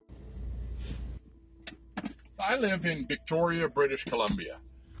I live in Victoria, British Columbia,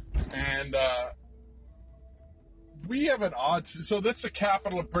 and we have an odd. So that's the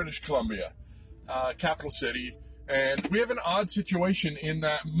capital of British Columbia, capital city, and we have an odd situation in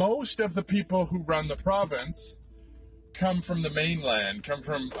that most of the people who run the province come from the mainland, come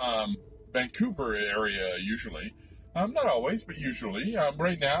from Vancouver area usually. Not always, but usually.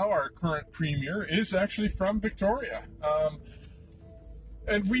 Right now, our current premier is actually from Victoria.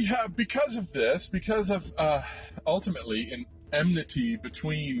 And we have, because of this, because of ultimately an enmity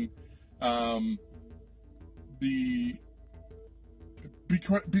between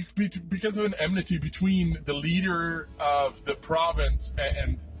because of an enmity between the leader of the province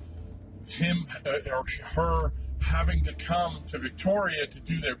and him or her having to come to Victoria to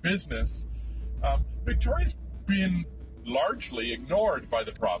do their business, Victoria's been largely ignored by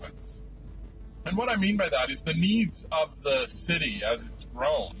the province. And what I mean by that is the needs of the city as it's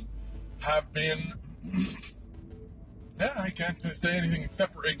grown have been, I can't say anything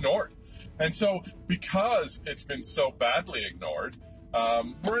except for ignored. And so because it's been so badly ignored,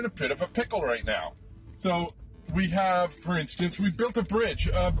 we're in a bit of a pickle right now. So we have, for instance, we built a bridge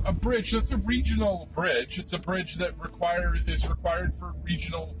that's a regional bridge. It's a bridge that is required for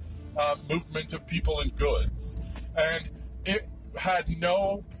regional movement of people and goods. And it had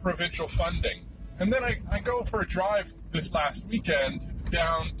no provincial funding. And then I go for a drive this last weekend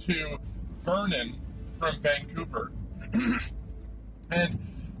down to Vernon from Vancouver. And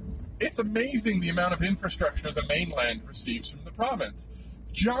it's amazing the amount of infrastructure the mainland receives from the province.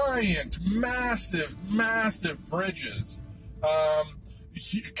 Giant, massive bridges.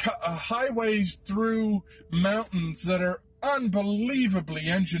 Highways through mountains that are unbelievably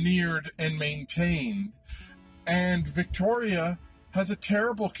engineered and maintained. And Victoria has a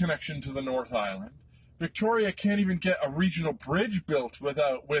terrible connection to the North Island. Victoria can't even get a regional bridge built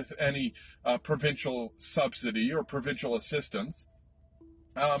with any provincial subsidy or provincial assistance.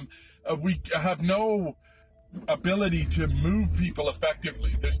 We have no ability to move people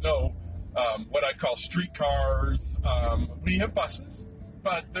effectively. There's no what I call streetcars. We have buses,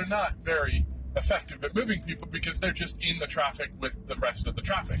 but they're not very effective at moving people because they're just in the traffic with the rest of the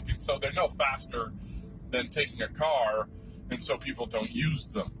traffic. And so they're no faster than taking a car, and so people don't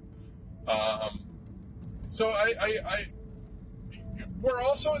use them. So we're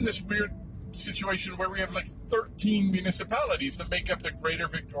also in this weird situation where we have like 13 municipalities that make up the Greater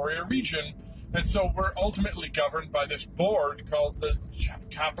Victoria region, and so we're ultimately governed by this board called the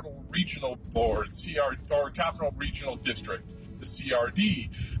Capital Regional Board, or Capital Regional District, the CRD.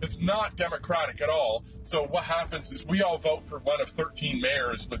 It's not democratic at all. So what happens is we all vote for one of 13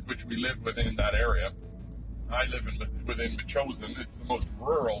 mayors with which we live within that area. I live within Metchosin. It's the most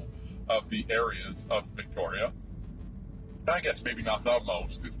rural of the areas of Victoria. I guess maybe not the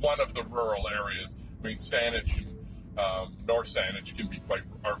most. It's one of the rural areas. I mean, Saanich and North Saanich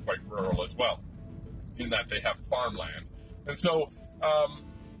are quite rural as well, in that they have farmland. And so,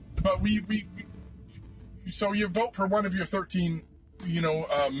 but so you vote for one of your 13,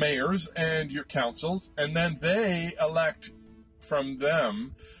 mayors and your councils, and then they elect from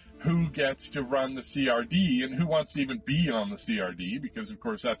them who gets to run the CRD and who wants to even be on the CRD, because of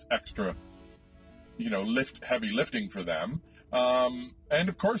course that's extra, heavy lifting for them. And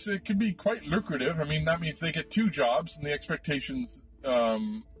of course it can be quite lucrative. I mean, that means they get two jobs, and the expectations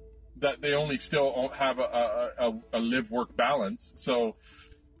that they only still have a live-work balance. So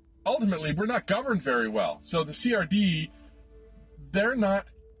ultimately we're not governed very well. So the CRD, they're not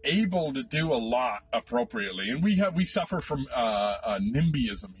able to do a lot appropriately, and we suffer from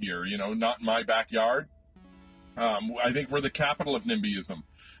NIMBYism here. Not in my backyard. I think we're the capital of NIMBYism.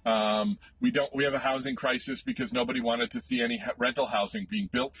 We have a housing crisis because nobody wanted to see any rental housing being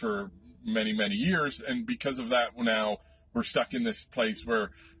built for many years, and because of that, now we're stuck in this place where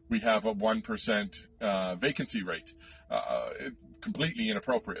we have a 1% vacancy rate. Completely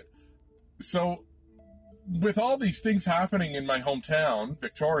inappropriate. So, with all these things happening in my hometown,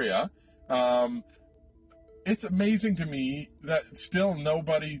 Victoria, it's amazing to me that still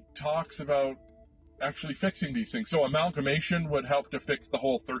nobody talks about actually fixing these things. So amalgamation would help to fix the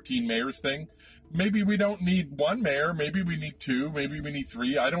whole 13 mayors thing. Maybe we don't need one mayor. Maybe we need two. Maybe we need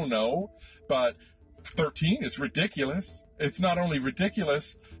three. I don't know. But 13 is ridiculous. It's not only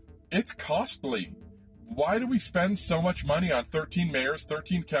ridiculous, it's costly. Why do we spend so much money on 13 mayors,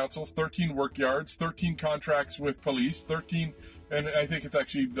 13 councils, 13 work yards, 13 contracts with police, 13, and I think it's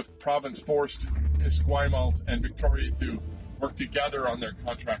actually the province forced Esquimalt and Victoria to work together on their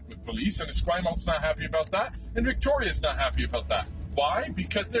contract with police, and Esquimalt's not happy about that, and Victoria's not happy about that. Why?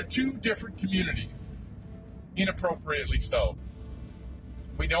 Because they're two different communities. Inappropriately so.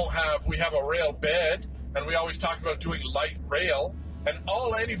 We have a rail bed and we always talk about doing light rail, and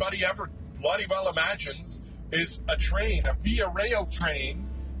all anybody ever bloody well imagines is a train, a Via Rail train,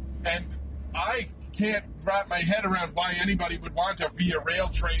 and I can't wrap my head around why anybody would want a Via Rail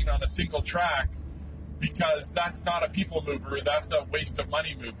train on a single track, because that's not a people mover, that's a waste of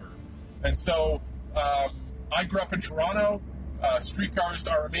money mover. And so I grew up in Toronto. Streetcars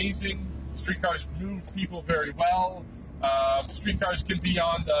are amazing. Streetcars move people very well. Streetcars can be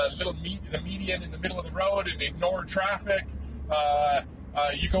on the median in the middle of the road and ignore traffic.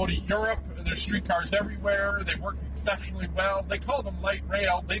 You go to Europe, there's streetcars everywhere. They work exceptionally well. They call them light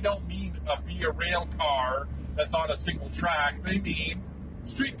rail. They don't mean a Via Rail car that's on a single track. They mean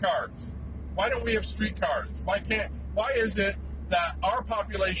streetcars. Why don't we have streetcars? Why is it that our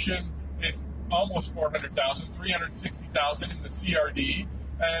population is almost 400,000, 360,000 in the CRD,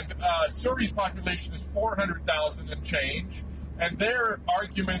 and Surrey's population is 400,000 and change, and their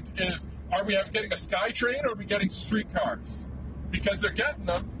argument is, are we getting a SkyTrain or are we getting streetcars? Because they're getting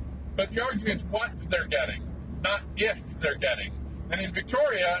them, but the argument's what they're getting, not if they're getting. And in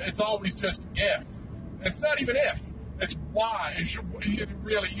Victoria, it's always just if. And it's not even if, it's why. It should,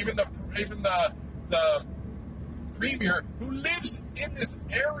 really, even the premier who lives in this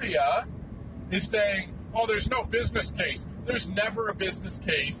area is saying, oh, there's no business case. There's never a business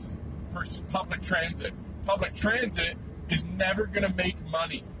case for public transit. Public transit is never going to make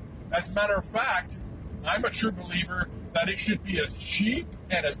money. As a matter of fact, I'm a true believer that it should be as cheap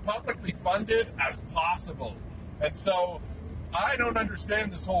and as publicly funded as possible. And so I don't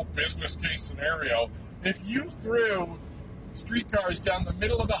understand this whole business case scenario. If you threw streetcars down the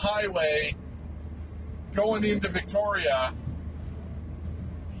middle of the highway going into Victoria,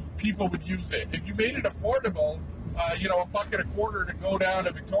 people would use it. If you made it affordable, $1.25 to go down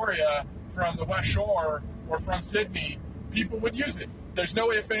to Victoria from the West Shore or from Sydney, people would use it. There's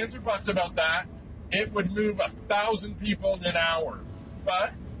no ifs, ands, or buts about that. It would move 1,000 people in an hour.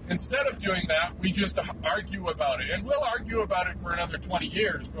 But instead of doing that, we just argue about it. And we'll argue about it for another 20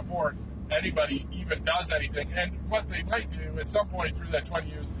 years before anybody even does anything. And what they might do at some point through that 20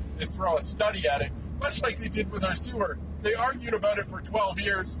 years is throw a study at it, much like they did with our sewer. They argued about it for 12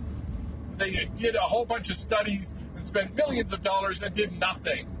 years. They did a whole bunch of studies and spent millions of dollars and did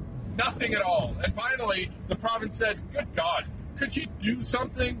nothing. Nothing at all. And finally, the province said, good God, could you do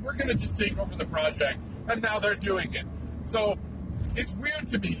something? We're going to just take over the project. And now they're doing it. So it's weird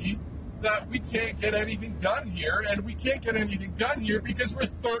to me that we can't get anything done here. And we can't get anything done here because we're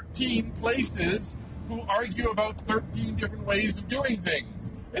 13 places who argue about 13 different ways of doing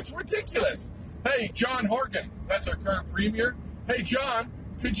things. It's ridiculous. Hey, John Horgan, that's our current premier. Hey, John,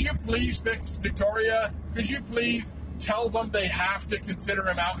 could you please fix Victoria? Could you please tell them they have to consider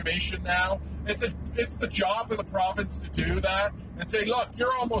amalgamation now? It's the job of the province to do that and say, look,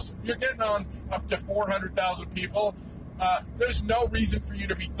 you're getting on up to 400,000 people. There's no reason for you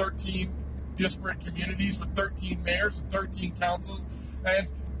to be 13 disparate communities with 13 mayors and 13 councils. And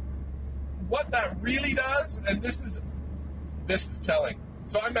what that really does, and this is telling.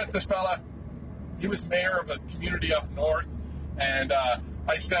 So I met this fella. He was mayor of a community up north, and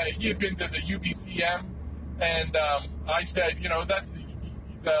I said he had been to the UBCM, and I said, that's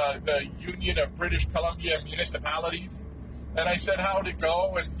the Union of British Columbia Municipalities, and I said, how'd it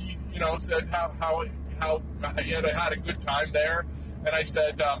go? And he, said how he had a good time there, and I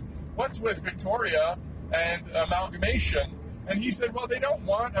said, what's with Victoria and amalgamation? And he said, well, they don't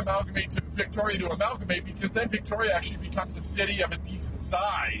want Victoria to amalgamate because then Victoria actually becomes a city of a decent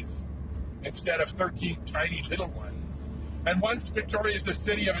size instead of 13 tiny little ones. And once Victoria is a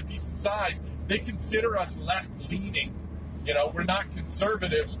city of a decent size, they consider us left-leaning. We're not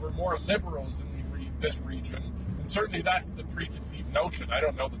conservatives, we're more liberals in this region. And certainly that's the preconceived notion. I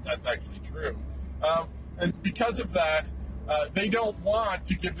don't know that that's actually true. And because of that, they don't want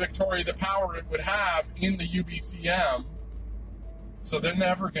to give Victoria the power it would have in the UBCM. So they're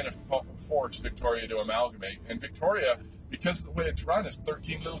never going to force Victoria to amalgamate. And Victoria, because of the way it's run, is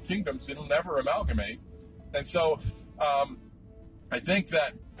 13 little kingdoms. It'll never amalgamate. And so I think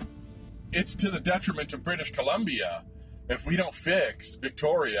that it's to the detriment of British Columbia if we don't fix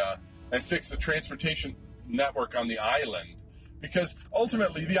Victoria and fix the transportation network on the island. Because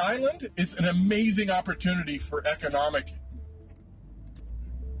ultimately, the island is an amazing opportunity for economic.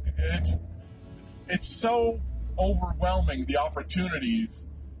 It's so overwhelming, the opportunities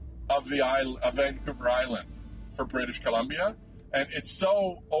of the island, of Vancouver Island for British Columbia, and it's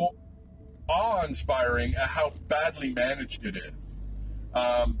so awe-inspiring at how badly managed it is.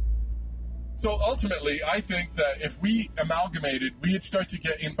 So ultimately, I think that if we amalgamated, we'd start to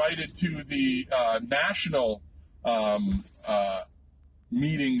get invited to the national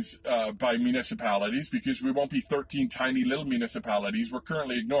meetings by municipalities, because we won't be 13 tiny little municipalities. We're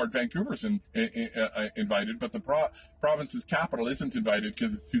currently ignored. Vancouver's invited, but the province's capital isn't invited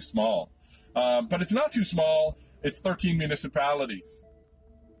because it's too small. But it's not too small. It's 13 municipalities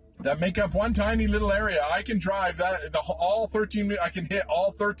that make up one tiny little area. I can drive all 13. I can hit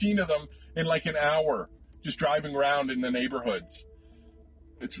all 13 of them in like an hour, just driving around in the neighborhoods.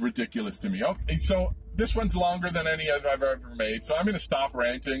 It's ridiculous to me. Okay, so this one's longer than any I've ever made, so I'm going to stop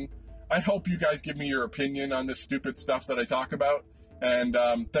ranting. I hope you guys give me your opinion on this stupid stuff that I talk about, and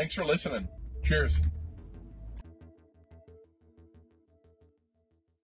thanks for listening. Cheers.